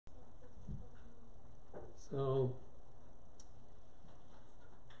So,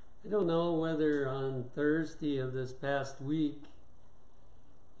 I don't know whether on Thursday of this past week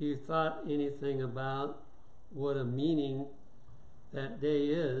you thought anything about what a meaning that day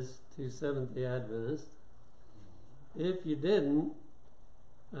is to Seventh-day Adventists. If you didn't,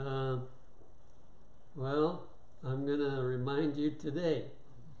 well, I'm going to remind you today,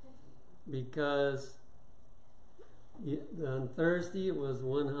 because on Thursday it was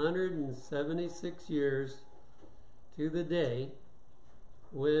 176 years to the day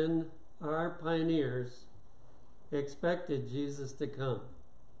when our pioneers expected Jesus to come.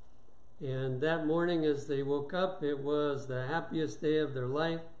 And that morning as they woke up, it was the happiest day of their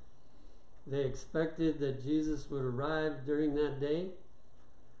life. They expected that Jesus would arrive during that day.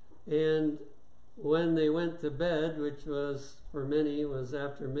 And when they went to bed, which was, for many, was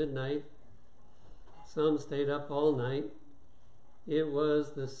after midnight, some stayed up all night, it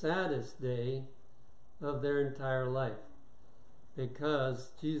was the saddest day of their entire life,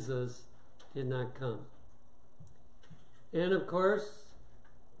 because Jesus did not come. And of course,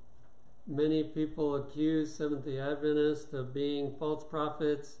 many people accuse Seventh-day Adventists of being false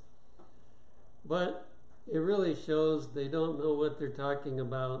prophets, but it really shows they don't know what they're talking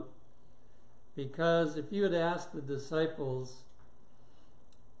about. Because if you had asked the disciples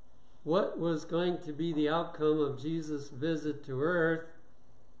what was going to be the outcome of Jesus' visit to earth,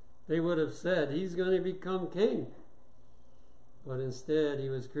 they would have said, he's going to become king. But instead, he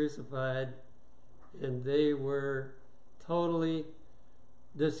was crucified, and they were totally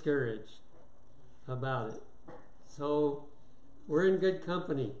discouraged about it. So we're in good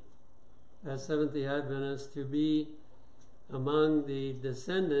company as Seventh-day Adventists to be among the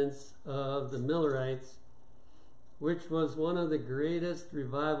descendants of the Millerites, which was one of the greatest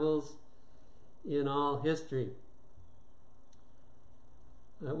revivals in all history.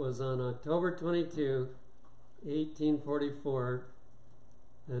 That was on October 22, 1844,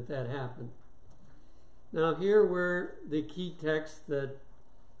 that happened. Now here were the key texts that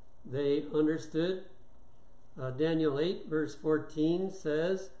they understood. Daniel 8 verse 14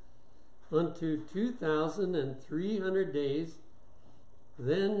 says, "Unto 2,300 days,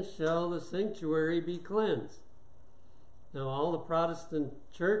 then shall the sanctuary be cleansed." Now all the Protestant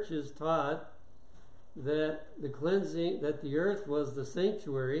churches taught that the cleansing, that the earth was the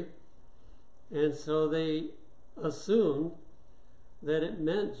sanctuary, and so they assumed that it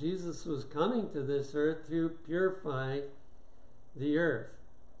meant Jesus was coming to this earth to purify the earth.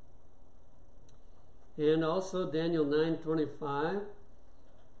 And also Daniel 9:25,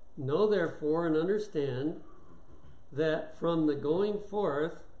 "Know therefore and understand that from the going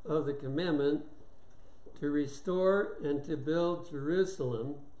forth of the commandment to restore and to build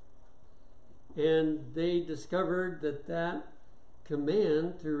Jerusalem," and they discovered that that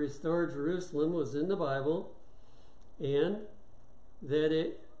command to restore Jerusalem was in the Bible, and that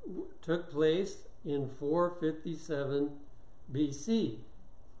it took place in 457 BC.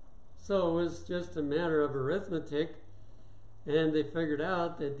 So it was just a matter of arithmetic, and they figured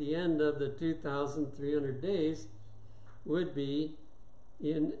out that the end of the 2,300 days would be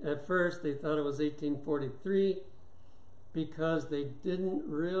at first they thought it was 1843, because they didn't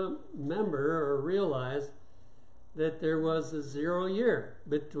remember or realize that there was a 0 year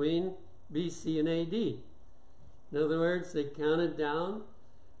between BC and AD. In other words, they counted down,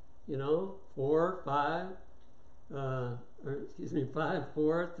 5,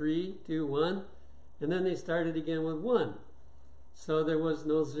 4, 3, 2, 1, and then they started again with 1. So there was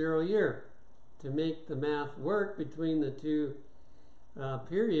no 0 year. To make the math work between the two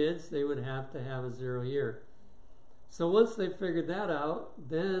periods, they would have to have a 0 year. So once they figured that out,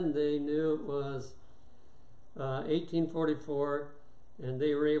 then they knew it was 1844, and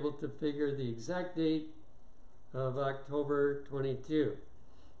they were able to figure the exact date of October 22.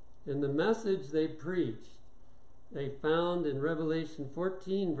 In the message they preached, they found in Revelation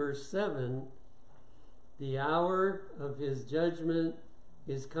 14 verse 7, "The hour of his judgment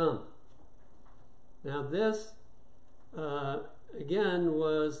is come." Now this, again,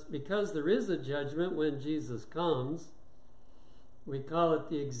 was because there is a judgment when Jesus comes. We call it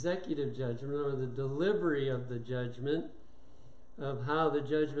the executive judgment, or the delivery of the judgment, of how the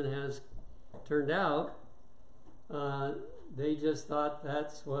judgment has turned out. They just thought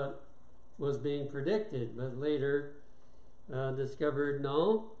that's what was being predicted, but later discovered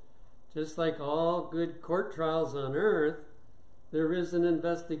no, just like all good court trials on earth, there is an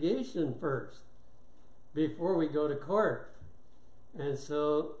investigation first before we go to court. And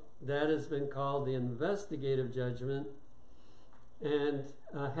so that has been called the investigative judgment, and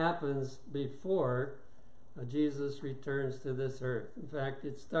happens before Jesus returns to this earth. In fact,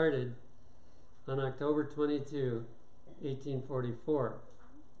 it started on October 22, 1844.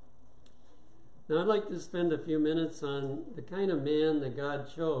 Now I'd like to spend a few minutes on the kind of man that God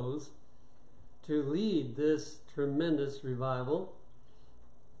chose to lead this tremendous revival.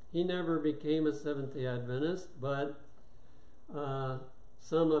 He never became a Seventh-day Adventist, but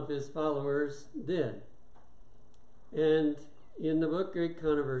some of his followers did. And in the book Great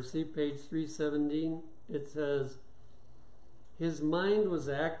Controversy, page 317, it says, "His mind was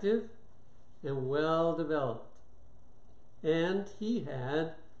active and well developed, and he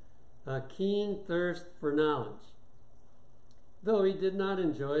had a keen thirst for knowledge. Though he did not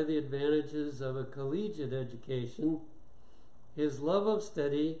enjoy the advantages of a collegiate education, his love of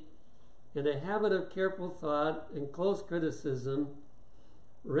study and a habit of careful thought and close criticism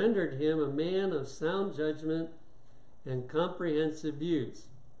rendered him a man of sound judgment and comprehensive views."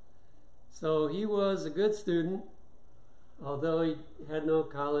 So he was a good student, although he had no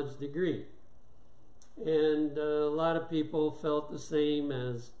college degree. And a lot of people felt the same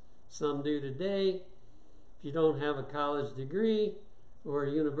as some do today. If you don't have a college degree or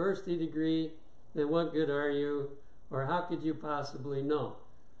a university degree, then what good are you, or how could you possibly know?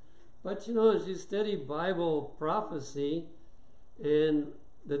 But you know, as you study Bible prophecy and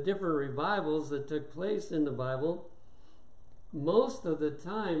the different revivals that took place in the Bible, most of the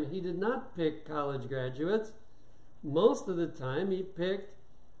time he did not pick college graduates. Most of the time he picked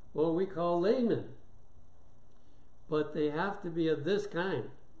what we call laymen. But they have to be of this kind.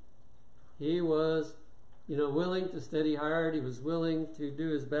 He was, willing to study hard. He was willing to do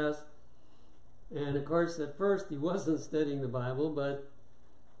his best. And of course, at first he wasn't studying the Bible, but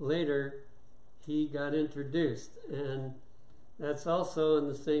later he got introduced. And that's also in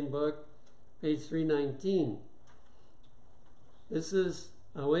the same book, page 319. This is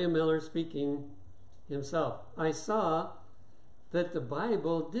William Miller speaking himself. "I saw that the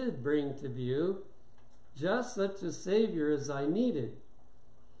Bible did bring to view just such a Savior as I needed,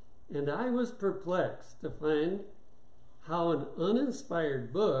 and I was perplexed to find how an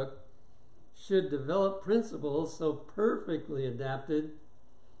uninspired book should develop principles so perfectly adapted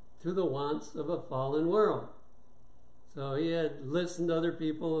to the wants of a fallen world." So he had listened to other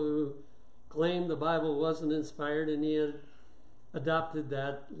people who claimed the Bible wasn't inspired, and he had adopted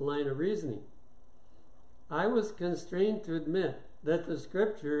that line of reasoning. "I was constrained to admit that the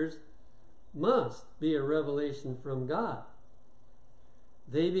Scriptures must be a revelation from God.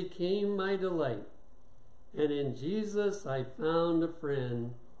 They became my delight, and in Jesus I found a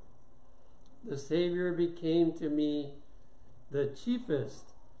friend. The Savior became to me the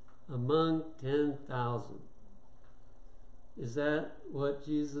chiefest among 10,000. Is that what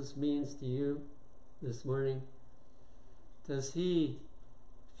Jesus means to you this morning? Does he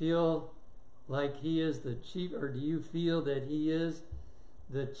feel like he is the chief, or do you feel that he is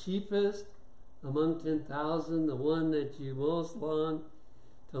the chiefest among 10,000, the one that you most long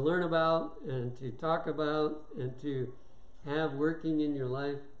to learn about and to talk about and to have working in your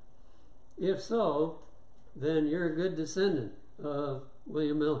life? If so, then you're a good descendant of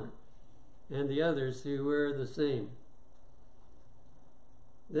William Miller and the others who were the same.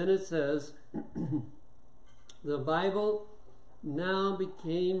 Then it says, "The Bible now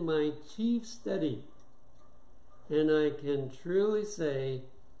became my chief study, and I can truly say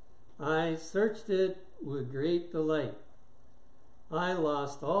I searched it with great delight. I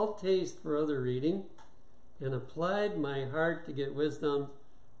lost all taste for other reading and applied my heart to get wisdom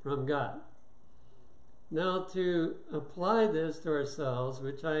from God." Now, to apply this to ourselves,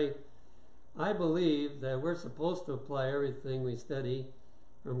 which I believe that we're supposed to apply everything we study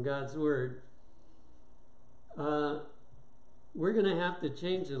from God's Word, we're going to have to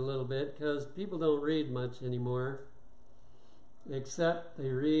change it a little bit, because people don't read much anymore, except they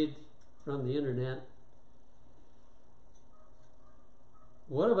read from the internet.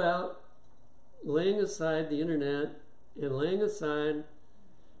 What about laying aside the internet and laying aside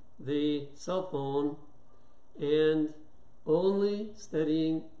the cell phone and only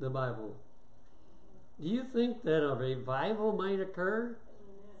studying the Bible? Do you think that a revival might occur,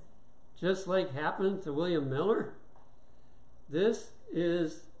 just like happened to William Miller? This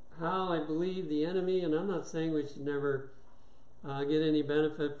is how I believe the enemy, and I'm not saying we should never get any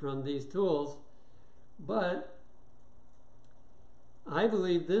benefit from these tools, but I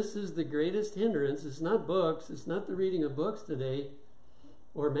believe this is the greatest hindrance. It's not books, it's not the reading of books today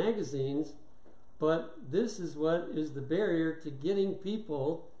or magazines, but this is what is the barrier to getting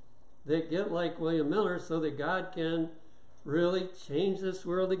people that get like William Miller, so that God can really change this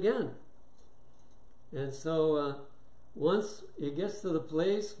world again. And so once it gets to the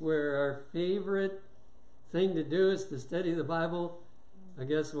place where our favorite thing to do is to study the Bible,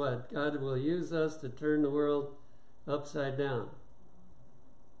 guess what? God will use us to turn the world upside down.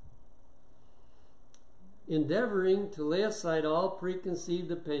 Endeavoring to lay aside all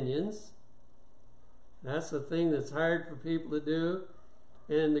preconceived opinions. That's the thing that's hard for people to do.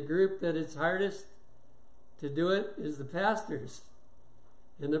 And the group that it's hardest to do it is the pastors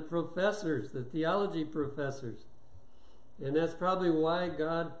and the professors, the theology professors. And that's probably why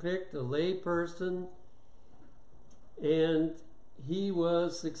God picked a lay person, and he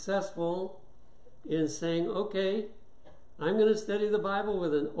was successful in saying, okay, I'm going to study the Bible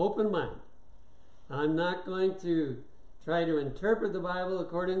with an open mind. I'm not going to try to interpret the Bible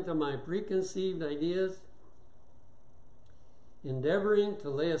according to my preconceived ideas. Endeavoring to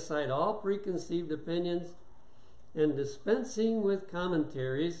lay aside all preconceived opinions and dispensing with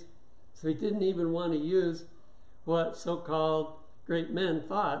commentaries. So he didn't even want to use what so-called great men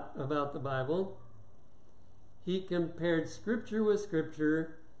thought about the Bible. He compared Scripture with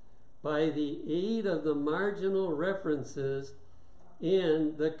Scripture by the aid of the marginal references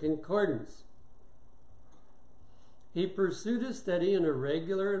in the concordance. He pursued his study in a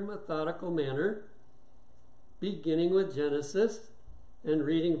regular and methodical manner, beginning with Genesis and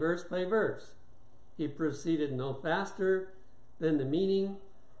reading verse by verse. He proceeded no faster than the meaning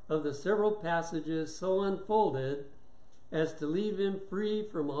of the several passages so unfolded as to leave him free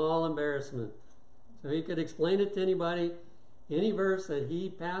from all embarrassment. So he could explain it to anybody, any verse that he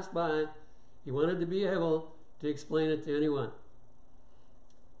passed by, he wanted to be able to explain it to anyone.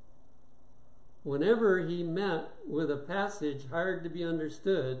 Whenever he met with a passage hard to be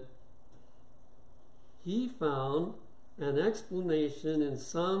understood, he found an explanation in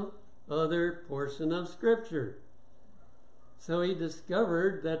some other portion of Scripture. So he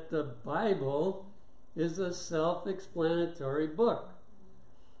discovered that the Bible is a self-explanatory book,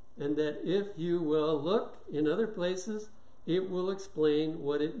 and that if you will look in other places, it will explain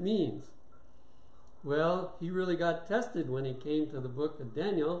what it means. Well, he really got tested when he came to the book of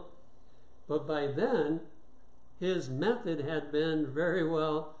Daniel, but by then, his method had been very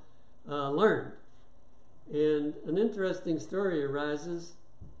well learned. And an interesting story arises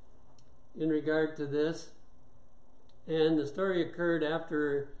in regard to this. And the story occurred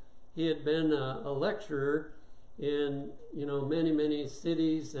after he had been a lecturer in, many, many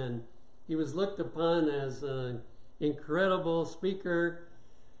cities. And he was looked upon as an incredible speaker.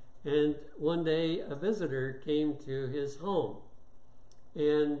 And one day a visitor came to his home.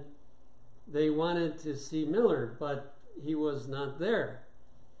 And they wanted to see Miller, but he was not there.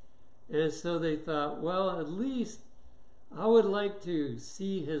 And so they thought, well, at least I would like to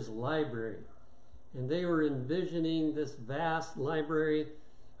see his library. And they were envisioning this vast library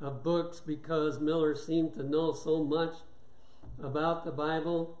of books because Miller seemed to know so much about the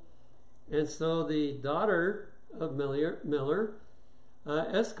Bible. And so the daughter of Miller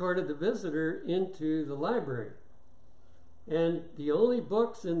escorted the visitor into the library. And the only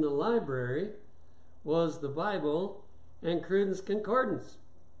books in the library was the Bible and Cruden's Concordance.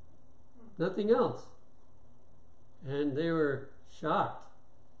 Nothing else. And they were shocked.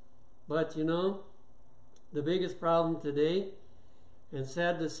 But the biggest problem today, and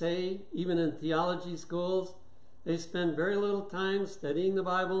sad to say, even in theology schools, they spend very little time studying the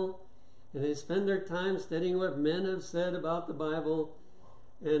Bible, and they spend their time studying what men have said about the Bible.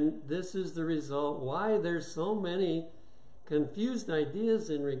 And this is the result why there's so many confused ideas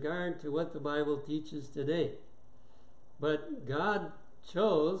in regard to what the Bible teaches today. But God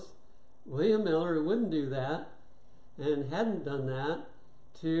chose William Miller, who wouldn't do that and hadn't done that,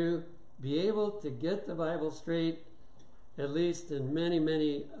 to be able to get the Bible straight, at least in many,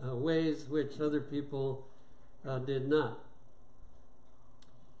 many ways which other people did not.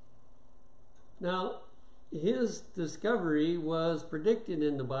 Now, his discovery was predicted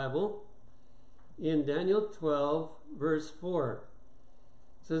in the Bible in Daniel 12, verse 4.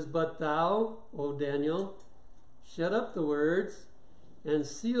 It says, "But thou, O Daniel, shut up the words and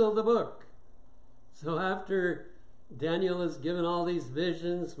seal the book." So after Daniel is given all these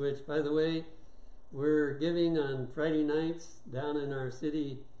visions, which, by the way, we're giving on Friday nights down in our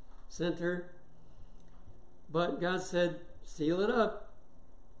city center, but God said, seal it up,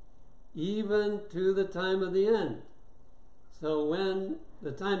 even to the time of the end. So when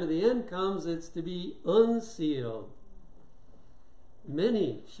the time of the end comes, it's to be unsealed.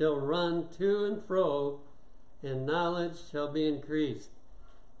 Many shall run to and fro, and knowledge shall be increased.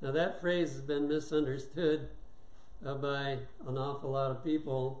 Now that phrase has been misunderstood by an awful lot of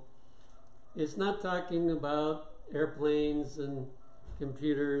people. It's not talking about airplanes and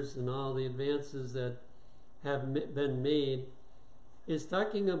computers and all the advances that have been made. It's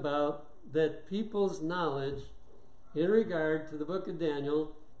talking about that people's knowledge in regard to the book of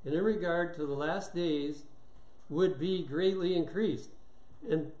Daniel and in regard to the last days would be greatly increased.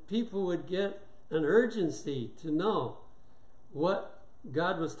 And people would get an urgency to know what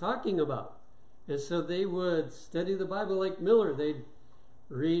God was talking about. And so they would study the Bible like Miller. They'd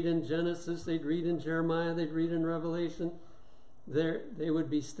read in Genesis, they'd read in Jeremiah, they'd read in Revelation. They would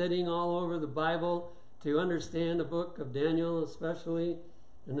be studying all over the Bible to understand the book of Daniel, especially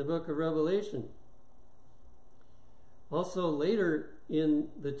in the book of Revelation. Also later in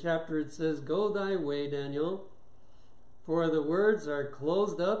the chapter it says, "Go thy way, Daniel, for the words are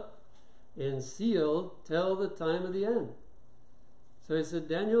closed up and sealed till the time of the end." So he said,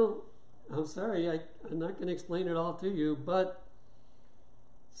 Daniel, I'm sorry, I'm not going to explain it all to you, but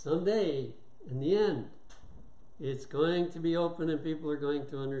someday, in the end, it's going to be open and people are going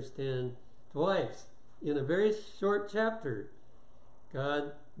to understand twice. In a very short chapter,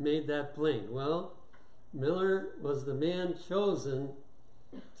 God made that plain. Well, Miller was the man chosen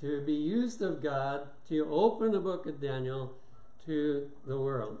to be used of God to open the book of Daniel to the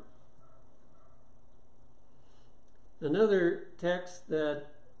world. Another text that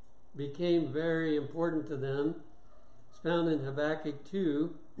became very important to them is found in Habakkuk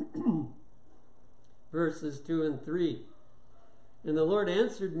 2, verses 2 and 3. "And the Lord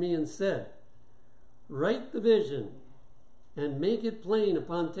answered me and said, Write the vision and make it plain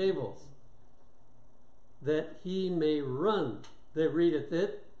upon tables, that he may run that readeth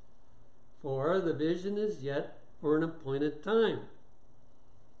it, for the vision is yet for an appointed time."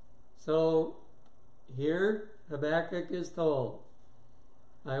 So here Habakkuk is told,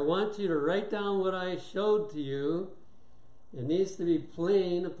 I want you to write down what I showed to you. It needs to be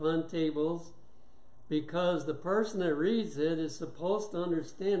plain upon tables, because the person that reads it is supposed to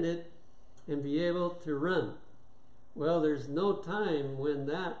understand it and be able to run. Well, there's no time when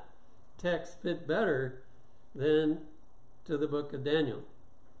that text fit better than to the book of Daniel.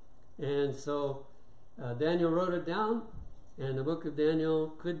 And so Daniel wrote it down, and the book of Daniel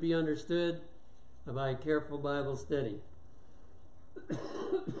could be understood by careful Bible study.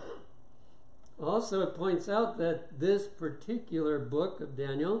 Also, it points out that this particular book of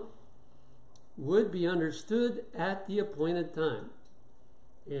Daniel would be understood at the appointed time.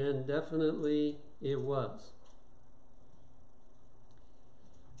 And definitely it was.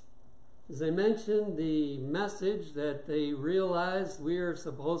 As I mentioned, the message that they realized we are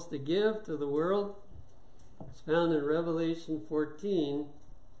supposed to give to the world is found in Revelation 14,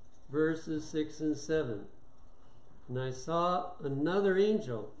 verses 6 and 7. "And I saw another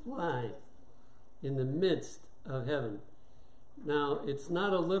angel fly in the midst of heaven." Now, it's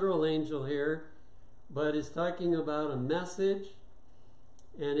not a literal angel here, but it's talking about a message,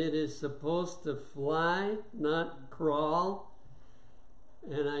 and it is supposed to fly, not crawl.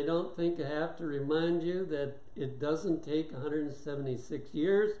 And I don't think I have to remind you that it doesn't take 176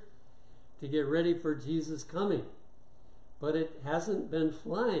 years to get ready for Jesus' coming. But it hasn't been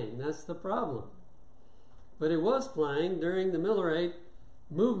flying. That's the problem. But it was flying during the Millerite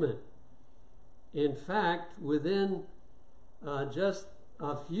movement. In fact, within just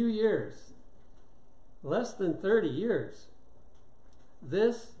a few years, less than 30 years,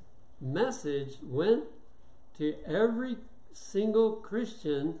 this message went to every single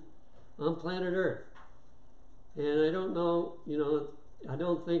Christian on planet Earth. And I don't know, I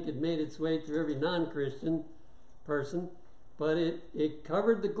don't think it made its way through every non-Christian person, but it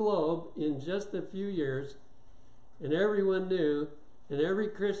covered the globe in just a few years, and everyone knew, and every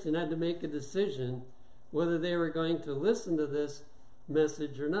Christian had to make a decision whether they were going to listen to this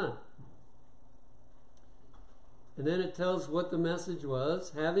message or not. And then it tells what the message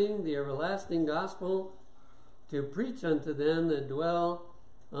was: having the everlasting gospel to preach unto them that dwell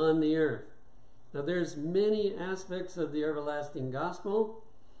on the earth. Now, there's many aspects of the everlasting gospel,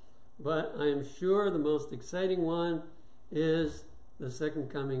 but I am sure the most exciting one is the second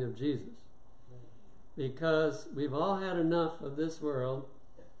coming of Jesus. Because we've all had enough of this world.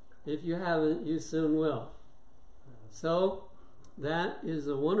 If you haven't, you soon will. So, that is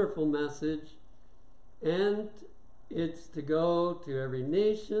a wonderful message, and it's to go to every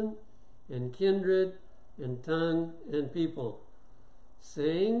nation and kindred and tongue and people,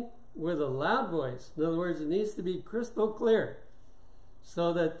 saying with a loud voice. In other words, it needs to be crystal clear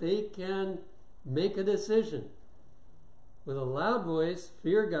so that they can make a decision. With a loud voice,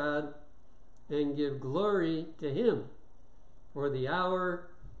 fear God and give glory to Him, for the hour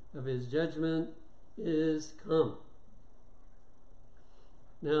of His judgment is come.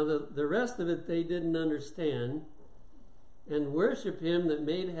 Now, the rest of it they didn't understand. "And worship Him that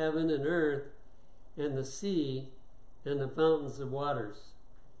made heaven and earth and the sea and the fountains of waters."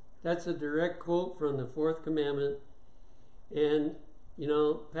 That's a direct quote from the fourth commandment And,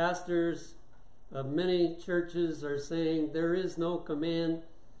 pastors of many churches are saying there is no command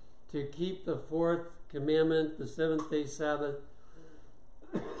to keep the fourth commandment, the seventh-day Sabbath,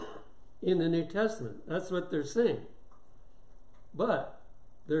 in the New Testament. That's what they're saying. But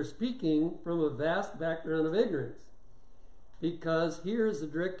they're speaking from a vast background of ignorance, because here is a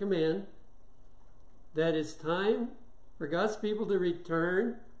direct command that it's time for God's people to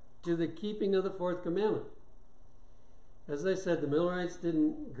return to the keeping of the fourth commandment. As I said, the Millerites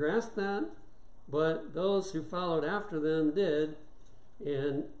didn't grasp that, but those who followed after them did,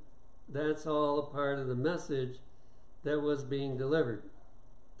 and that's all a part of the message that was being delivered.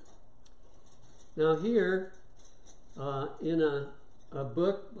 Now here, in a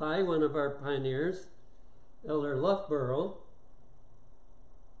book by one of our pioneers, Elder Loughborough,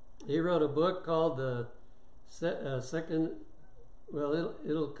 he wrote a book called the Second, well,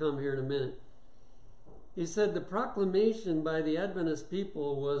 it'll come here in a minute. He said the proclamation by the Adventist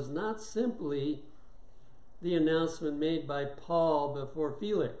people was not simply the announcement made by Paul before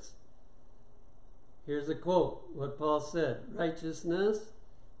Felix. Here's a quote, what Paul said: righteousness,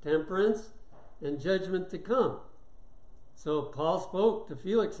 temperance, and judgment to come. So Paul spoke to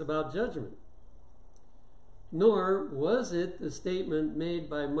Felix about judgment. Nor was it the statement made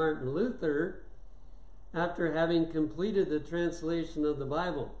by Martin Luther after having completed the translation of the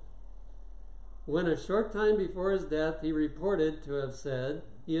Bible, when a short time before his death he is reported to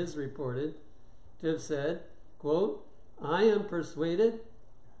have said, quote, I am persuaded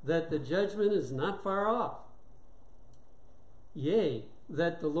that the judgment is not far off. Yea,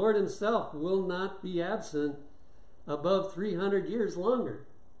 that the Lord himself will not be absent above 300 years longer.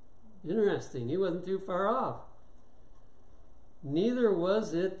 Interesting, he wasn't too far off. Neither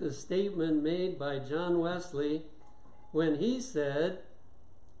was it the statement made by John Wesley when he said,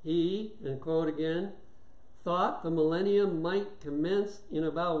 he, and quote again, thought the millennium might commence in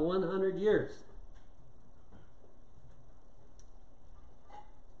about 100 years.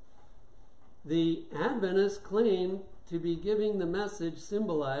 The Adventists claim to be giving the message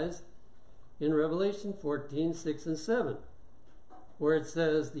symbolized in Revelation 14, 6 and 7, where it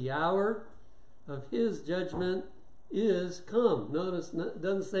says the hour of his judgment is come. Notice it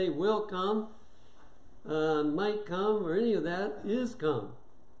doesn't say will come, might come, or any of that. Is come.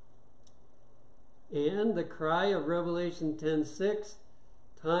 And the cry of Revelation 10:6,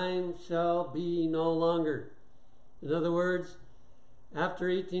 time shall be no longer. In other words, after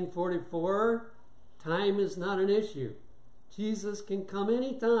 1844, time is not an issue. Jesus can come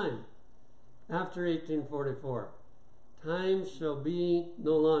anytime after 1844. Time shall be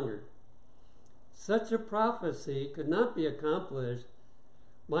no longer. Such a prophecy could not be accomplished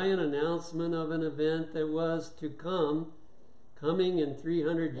by an announcement of an event that was to come, coming in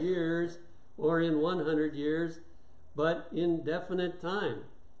 300 years or in 100 years, but in definite time,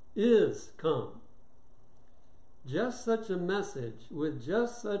 is come. Just such a message with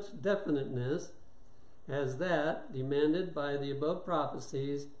just such definiteness as that demanded by the above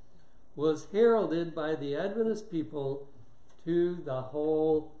prophecies was heralded by the Adventist people to the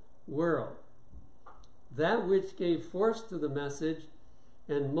whole world. That which gave force to the message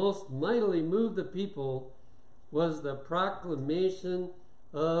and most mightily moved the people was the proclamation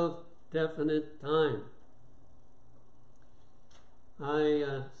of definite time.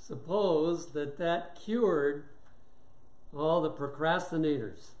 I suppose that cured all the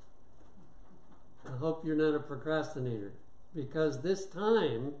procrastinators. I hope you're not a procrastinator, because this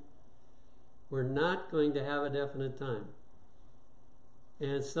time we're not going to have a definite time.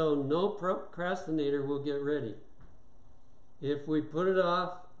 And so no procrastinator will get ready. If we put it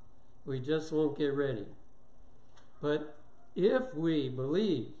off, we just won't get ready. But if we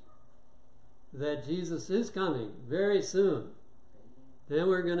believe that Jesus is coming very soon, then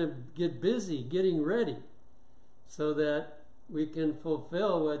we're going to get busy getting ready so that we can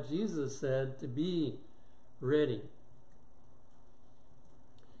fulfill what Jesus said, to be ready.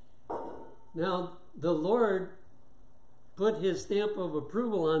 Now, the Lord put his stamp of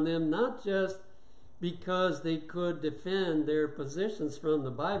approval on them, not just because they could defend their positions from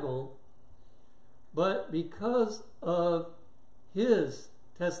the Bible, but because of his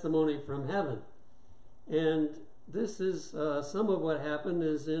testimony from heaven. And this is some of what happened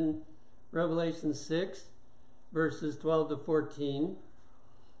is in Revelation 6, verses 12 to 14.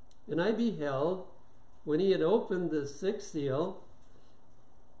 And I beheld, when he had opened the sixth seal,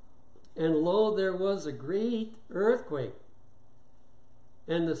 and lo, there was a great earthquake,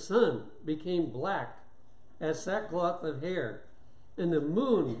 and the sun became black as sackcloth of hair, and the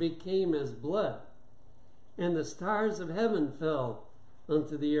moon became as blood, and the stars of heaven fell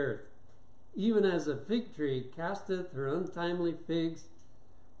unto the earth, even as a fig tree casteth her untimely figs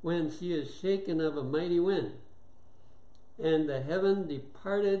when she is shaken of a mighty wind. And the heaven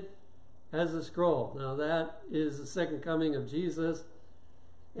departed as a scroll. Now that is the second coming of Jesus.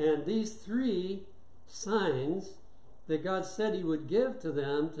 And these three signs that God said he would give to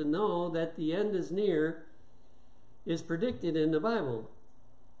them to know that the end is near is predicted in the Bible.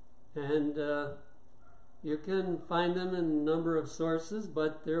 And you can find them in a number of sources,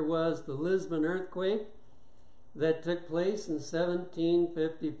 but there was the Lisbon earthquake that took place in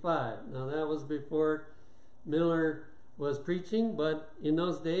 1755. Now that was before Miller was preaching, but in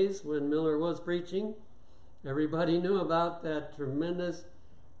those days when Miller was preaching, everybody knew about that tremendous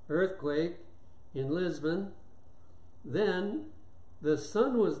earthquake in Lisbon. Then the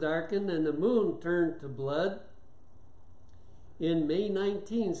sun was darkened and the moon turned to blood in May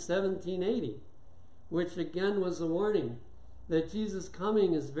 19, 1780, which again was a warning that Jesus'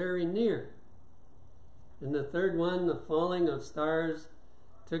 coming is very near. And the third one, the falling of stars,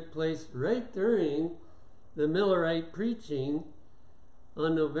 took place right during the Millerite preaching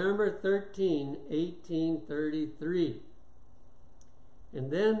on November 13, 1833.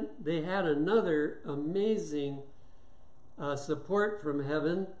 And then they had another amazing support from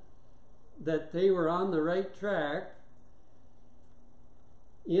heaven that they were on the right track.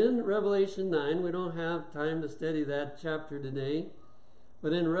 In Revelation 9, we don't have time to study that chapter today,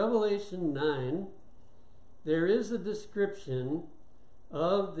 but in Revelation 9, there is a description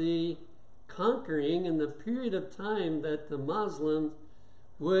of the conquering and the period of time that the Muslims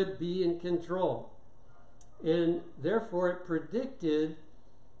would be in control. And therefore it predicted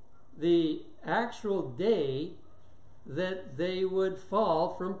the actual day that they would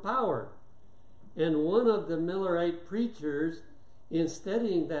fall from power. And one of the Millerite preachers, in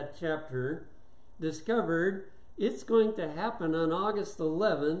studying that chapter, discovered it's going to happen on August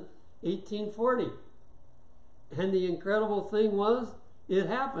 11, 1840. And the incredible thing was, it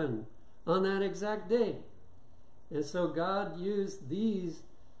happened on that exact day. And so God used these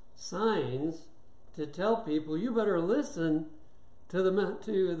signs to tell people, you better listen to the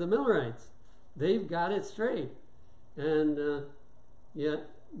Millerites. They've got it straight. And yet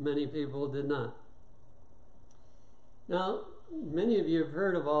many people did not. Now, many of you have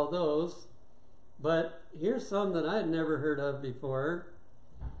heard of all those, but here's some that I had never heard of before.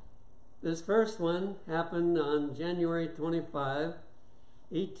 This first one happened on January 25,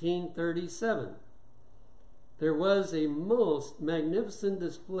 1837. There was a most magnificent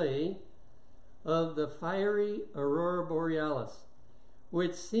display of the fiery aurora borealis,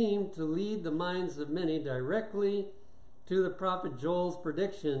 which seemed to lead the minds of many directly to the prophet Joel's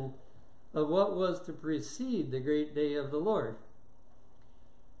prediction of what was to precede the great day of the Lord.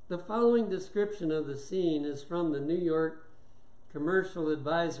 The following description of the scene is from the New York Commercial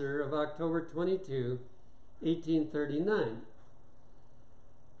Advisor of October 22, 1839.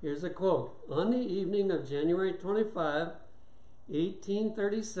 Here's a quote. On the evening of January 25,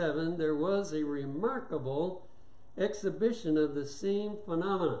 1837, there was a remarkable exhibition of the same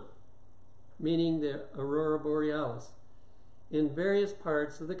phenomena, meaning the aurora borealis, in various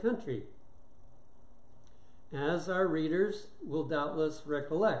parts of the country, as our readers will doubtless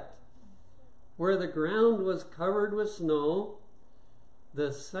recollect. Where the ground was covered with snow,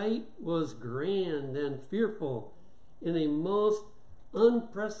 the sight was grand and fearful in a most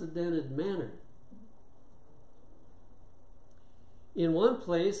unprecedented manner. In one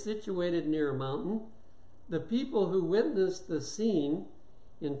place, situated near a mountain, the people who witnessed the scene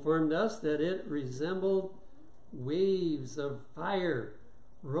informed us that it resembled waves of fire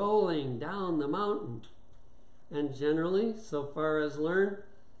rolling down the mountain. And generally, so far as learned,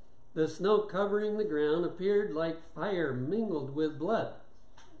 the snow covering the ground appeared like fire mingled with blood,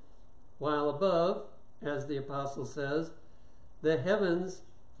 while above, as the apostle says, the heavens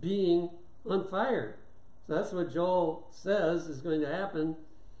being on fire. So that's what Joel says is going to happen,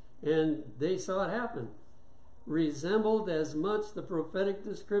 and they saw it happen. Resembled as much the prophetic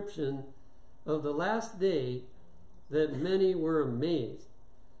description of the last day that many were amazed.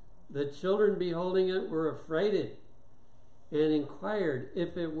 The children beholding it were affrighted and inquired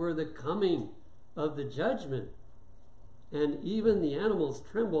if it were the coming of the judgment. And even the animals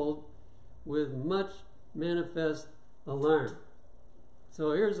trembled with much manifest alarm.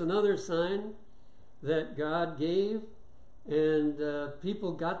 So here's another sign that God gave, and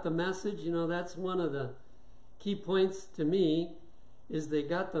people got the message. You know, that's one of the key points to me, is they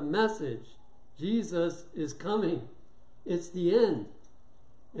got the message. Jesus is coming. It's the end.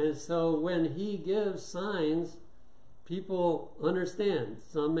 And so when he gives signs, people understand.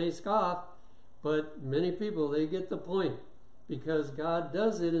 Some may scoff, but many people, they get the point, because God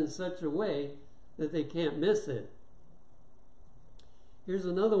does it in such a way that they can't miss it. Here's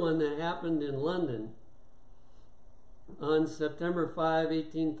another one that happened in London on September 5,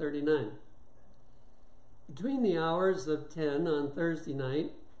 1839. Between the hours of 10 on Thursday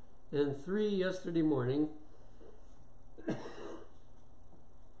night and 3 yesterday morning,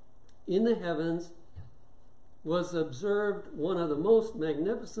 in the heavens was observed one of the most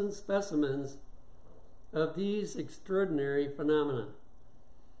magnificent specimens of these extraordinary phenomena,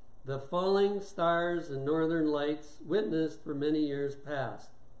 the falling stars and northern lights witnessed for many years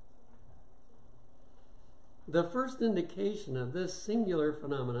past. The first indication of this singular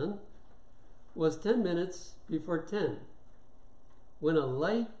phenomenon was 10 minutes before 10, when a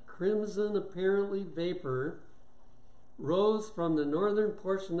light crimson, apparently vapor, rose from the northern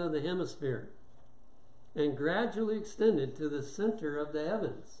portion of the hemisphere and gradually extended to the center of the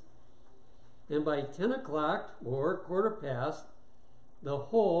heavens. And by 10 o'clock or quarter past, the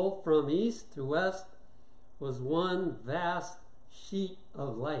whole from east to west was one vast sheet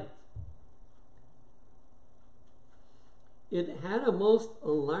of light. It had a most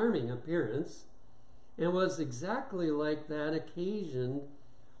alarming appearance and was exactly like that occasioned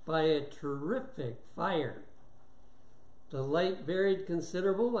by a terrific fire. The light varied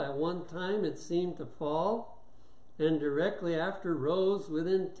considerable. At one time it seemed to fall, and directly after rose with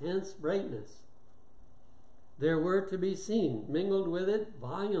intense brightness. There were to be seen, mingled with it,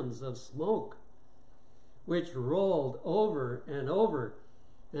 volumes of smoke, which rolled over and over,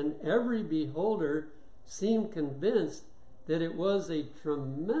 and every beholder seemed convinced that it was a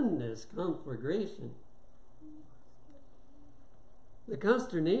tremendous conflagration. The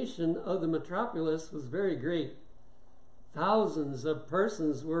consternation of the metropolis was very great. Thousands of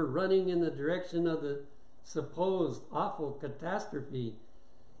persons were running in the direction of the supposed awful catastrophe.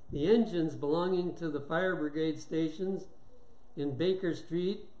 The engines belonging to the fire brigade stations in Baker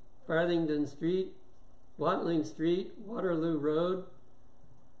Street, Farthington Street, Watling Street, Waterloo Road,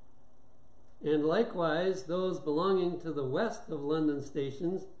 and likewise those belonging to the west of London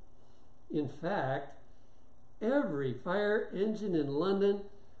stations. In fact, every fire engine in London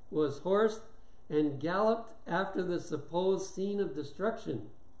was horsed and galloped after the supposed scene of destruction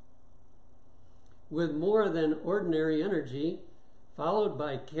with more than ordinary energy, followed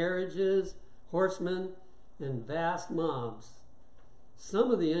by carriages, horsemen, and vast mobs. Some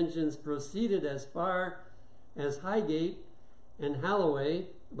of the engines proceeded as far as Highgate and Holloway,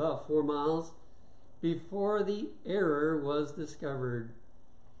 about 4 miles, before the error was discovered.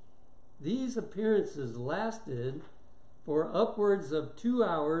 These appearances lasted for upwards of 2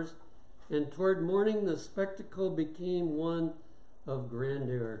 hours, and toward morning the spectacle became one of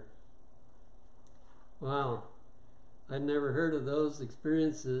grandeur. Wow, I'd never heard of those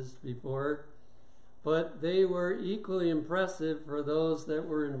experiences before, but they were equally impressive for those that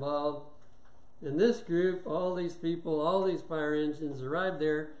were involved. In this group, all these people, all these fire engines arrived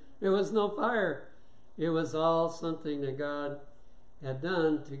there. There was no fire. It was all something that God had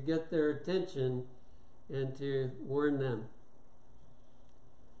done to get their attention and to warn them.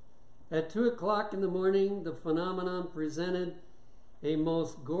 At 2 o'clock in the morning, the phenomenon presented a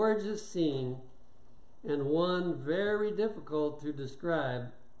most gorgeous scene, and one very difficult to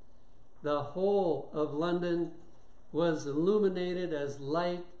describe. The whole of London was illuminated as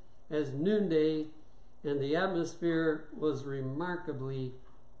light as noonday, and the atmosphere was remarkably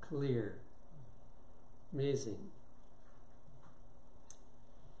clear. Amazing.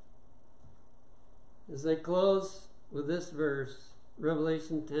 As I close with this verse,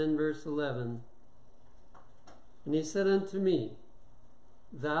 Revelation 10, verse 11, and he said unto me,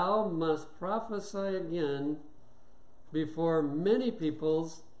 Thou must prophesy again before many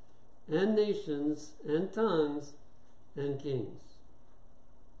peoples and nations and tongues and kings.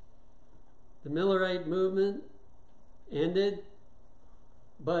 The Millerite movement ended,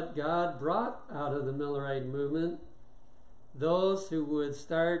 but God brought out of the Millerite movement those who would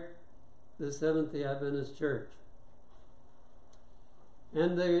start the Seventh-day Adventist Church.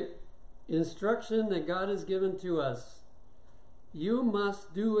 And the instruction that God has given to us, you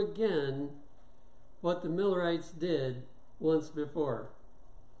must do again what the Millerites did once before.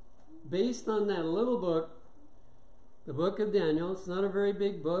 Based on that little book, the book of Daniel. It's not a very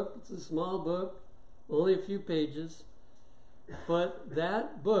big book. It's a small book, only a few pages. But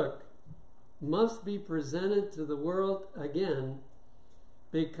that book must be presented to the world again,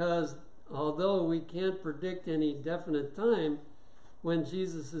 because although we can't predict any definite time when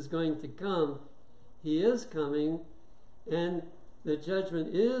Jesus is going to come, he is coming, and the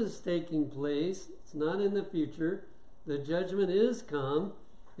judgment is taking place. It's not in the future. The judgment is come.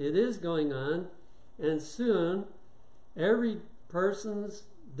 It is going on, and soon every person's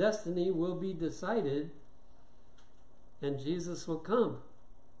destiny will be decided, and Jesus will come.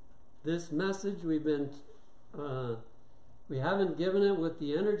 This message we haven't given it with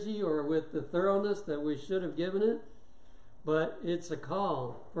the energy or with the thoroughness that we should have given it, but it's a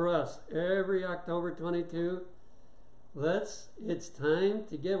call for us every October 22. It's time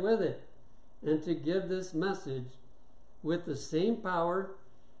to get with it and to give this message with the same power.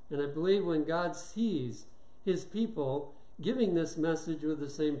 And I believe when God sees his people giving this message with the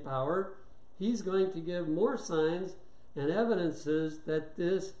same power, he's going to give more signs and evidences that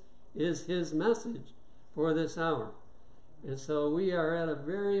this is his message for this hour. And so we are at a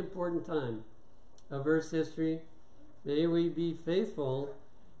very important time of Earth's history. May we be faithful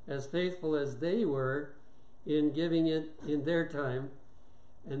as they were in giving it in their time.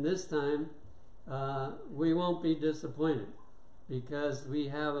 And this time, we won't be disappointed because we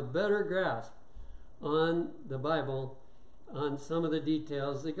have a better grasp on the Bible, on some of the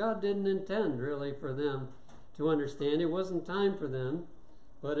details that God didn't intend really for them to understand. It wasn't time for them,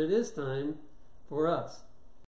 but it is time for us.